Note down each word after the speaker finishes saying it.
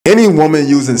Any woman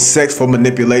using sex for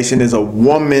manipulation is a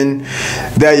woman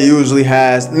that usually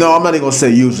has, no, I'm not even gonna say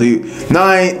usually,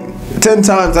 10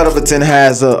 times out of 10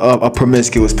 has a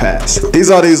promiscuous past. These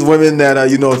are these women that are,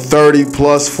 30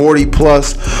 plus, 40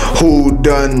 plus, who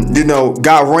done,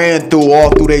 got ran through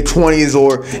all through their 20s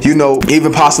or,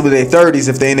 even possibly their 30s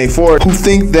if they in their 40s, who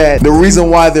think that the reason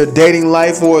why their dating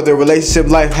life or their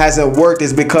relationship life hasn't worked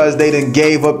is because they done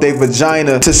gave up their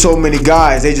vagina to so many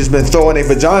guys. They just been throwing their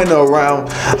vagina around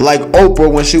like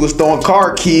Oprah when she was throwing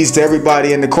car keys to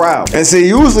everybody in the crowd. And see,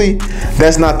 usually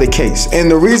that's not the case.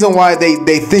 And the reason why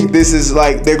they think this is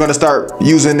like they're gonna start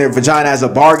using their vagina as a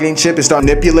bargaining chip and start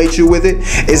manipulate you with it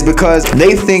is because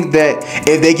they think that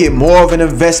if they get more of an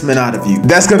investment out of you,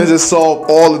 that's gonna just solve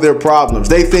all of their problems.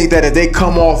 They think that if they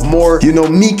come off more,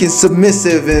 meek and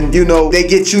submissive and, they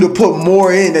get you to put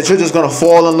more in, that you're just gonna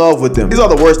fall in love with them. These are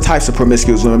the worst types of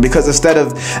promiscuous women, because instead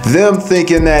of them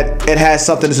thinking that it has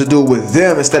something to do with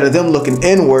them, instead of them looking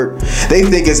inward, they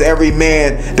think it's every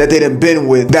man that they done been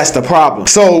with that's the problem.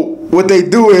 So what they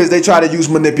do is they try to use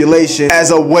manipulation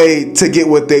as a way to get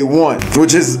what they want,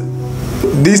 which is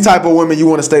these type of women. You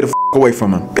want to stay the f away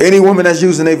from them. Any woman that's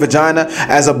using a vagina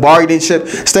as a bargaining chip,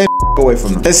 stay the f away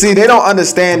from them. And see, they don't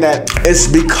understand that it's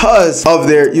because of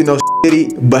their,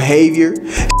 shitty behavior,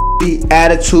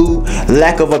 attitude,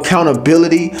 lack of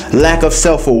accountability, lack of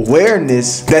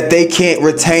self-awareness, that they can't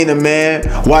retain a man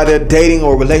while their dating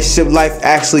or relationship life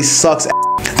actually sucks.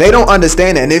 They don't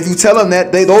understand that. And if you tell them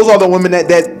that, those are the women that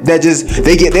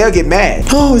they'll get mad.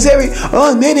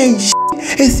 Oh, men ain't shit.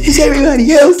 It's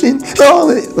everybody else and all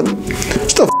that.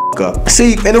 Shut the f up.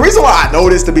 See, and the reason why I know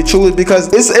this to be true is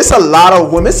because it's a lot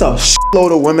of women, it's a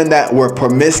shitload of women that were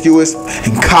promiscuous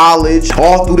in college,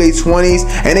 all through their 20s,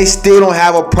 and they still don't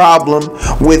have a problem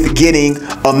with getting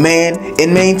a man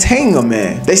and maintaining a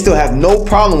man. They still have no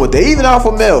problem with it. Even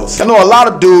alpha males. I know a lot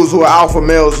of dudes who are alpha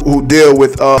males who deal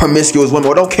with promiscuous women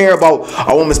or don't care about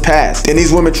a woman's past, and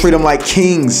these women treat them like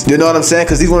kings. You know what I'm saying?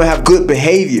 Because these women have good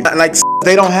behavior. Like,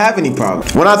 they don't have any problem.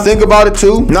 When I think about it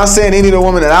too, not saying any of the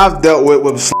women that I've dealt with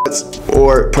sluts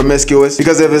or promiscuous,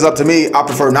 because if it's up to me, I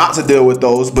prefer not to deal with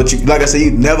those. But like I said,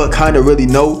 you never kind of really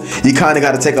know. You kind of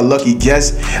got to take a lucky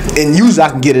guess. And usually I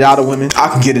can get it out of women. I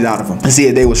can get it out of them and see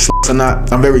if they were sluts or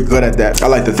not. I'm very good at that. I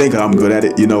like to think I'm good at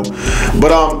it,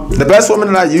 But the best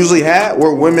women that I usually had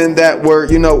were women that were,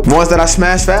 ones that I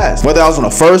smashed fast. Whether I was on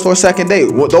a first or second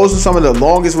date. Those are some of the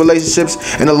longest relationships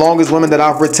and the longest women that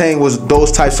I've retained was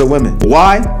those types of women.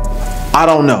 Why? I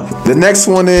don't know. The next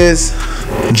one is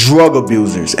drug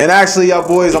abusers. And actually, y'all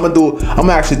boys, I'm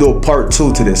gonna actually do a part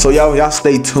 2 to this. So y'all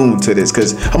stay tuned to this,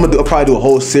 because I'll probably do a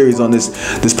whole series on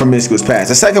this promiscuous past.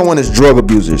 The second one is drug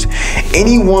abusers.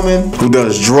 Any woman who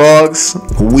does drugs,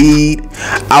 weed,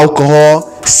 alcohol,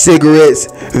 cigarettes,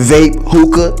 vape,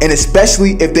 hookah, and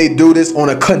especially if they do this on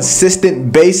a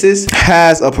consistent basis,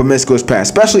 has a promiscuous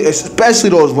past. Especially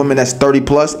those women that's 30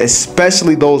 plus,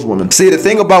 especially those women. See, the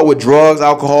thing about with drugs,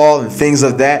 alcohol, and things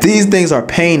of that, these things are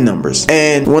pain numbers.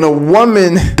 And when a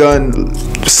woman done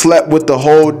slept with the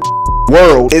whole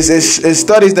world, it's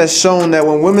studies that's shown that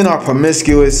when women are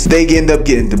promiscuous, they end up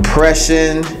getting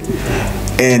depression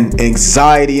and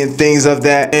anxiety and things of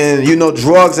that. And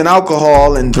drugs and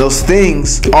alcohol and those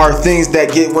things are things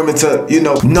that get women to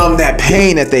numb that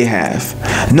pain that they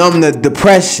have, numb the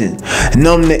depression,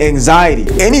 numb the anxiety.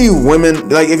 Any women,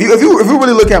 like if you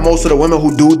really look at most of the women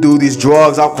who do these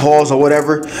drugs, alcohols, or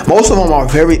whatever, most of them are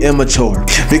very immature,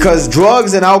 because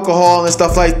drugs and alcohol and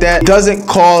stuff like that doesn't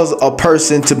cause a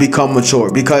person to become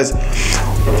mature. Because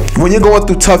when you're going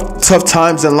through tough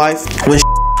times in life, when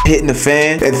hitting the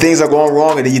fan and things are going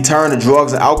wrong, and then you turn to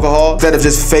drugs and alcohol instead of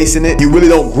just facing it, you really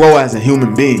don't grow as a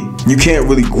human being. You can't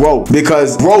really grow,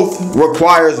 because growth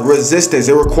requires resistance.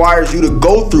 It requires you to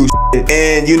go through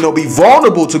and be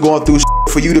vulnerable to going through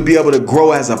for you to be able to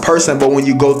grow as a person. But when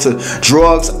you go to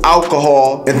drugs,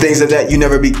 alcohol, and things like that, you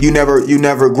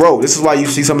never grow. This is why you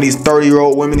see some of these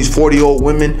 30-year-old women, these 40-year-old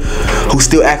women who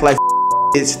still act like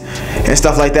and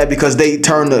stuff like that, because they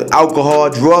turn to alcohol,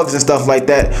 drugs, and stuff like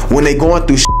that. When they going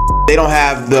through they don't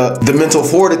have the mental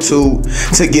fortitude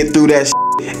to get through that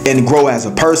and grow as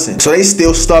a person. So they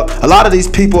still stuck. A lot of these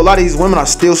women are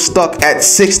still stuck at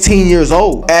 16 years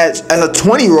old, as a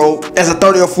 20-year-old, as a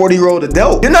 30 or 40-year-old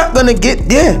adult. You're not gonna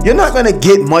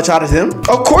get much out of them.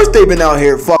 Of course they've been out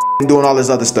here doing all this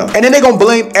other stuff, and then they're gonna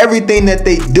blame everything that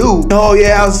they do. Oh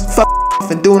yeah, I was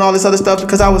and doing all this other stuff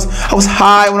because I was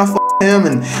high when I him,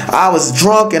 and I was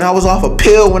drunk, and I was off a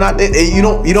pill when I did. You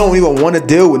don't even want to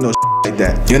deal with no like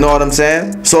that. You know what I'm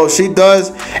saying? So if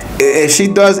she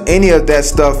does any of that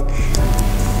stuff,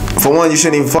 for one, you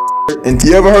shouldn't even heard? And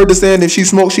you ever heard the saying, if she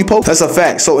smokes, she pokes? That's a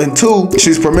fact. So in 2,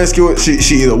 she's promiscuous.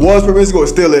 She either was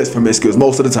promiscuous or still is promiscuous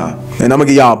most of the time. And I'm gonna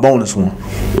give y'all a bonus one.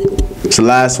 It's the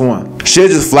last one. She'll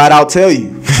just flat out tell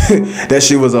you that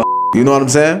she was a. You know what I'm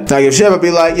saying? Like if she ever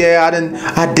be like, yeah,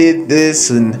 I did this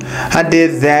and I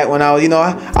did that when I was, you know,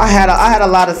 I had a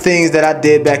lot of things that I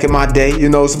did back in my day. You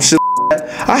know, some shit.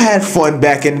 I had fun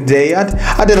back in the day.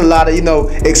 I did a lot of, you know,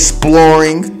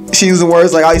 exploring. She using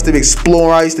words like I used to be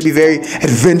exploring. I used to be very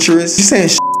adventurous. She's saying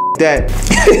shit that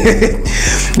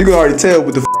you can already tell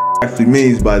what the actually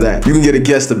means by that. You can get a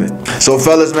guesstimate. So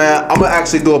fellas, man, I'm gonna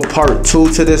actually do a part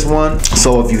 2 to this one.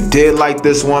 So if you did like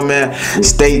this one, man,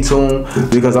 stay tuned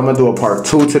because I'm gonna do a part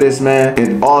 2 to this, man.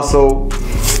 And also,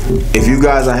 if you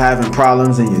guys are having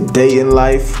problems in your dating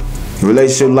life,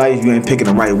 relationship life, you ain't picking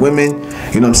the right women,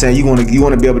 you know what I'm saying, you want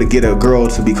to be able to get a girl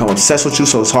to become obsessed with you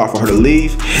so it's hard for her to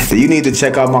leave, then you need to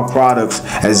check out my products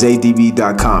at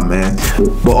zdb.com, man.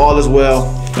 But all is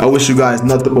well. I wish you guys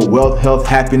nothing but wealth, health,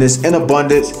 happiness, and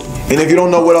abundance. And if you don't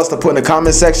know what else to put in the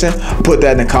comment section, put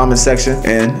that in the comment section.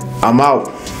 And I'm out.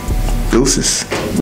 Deuces.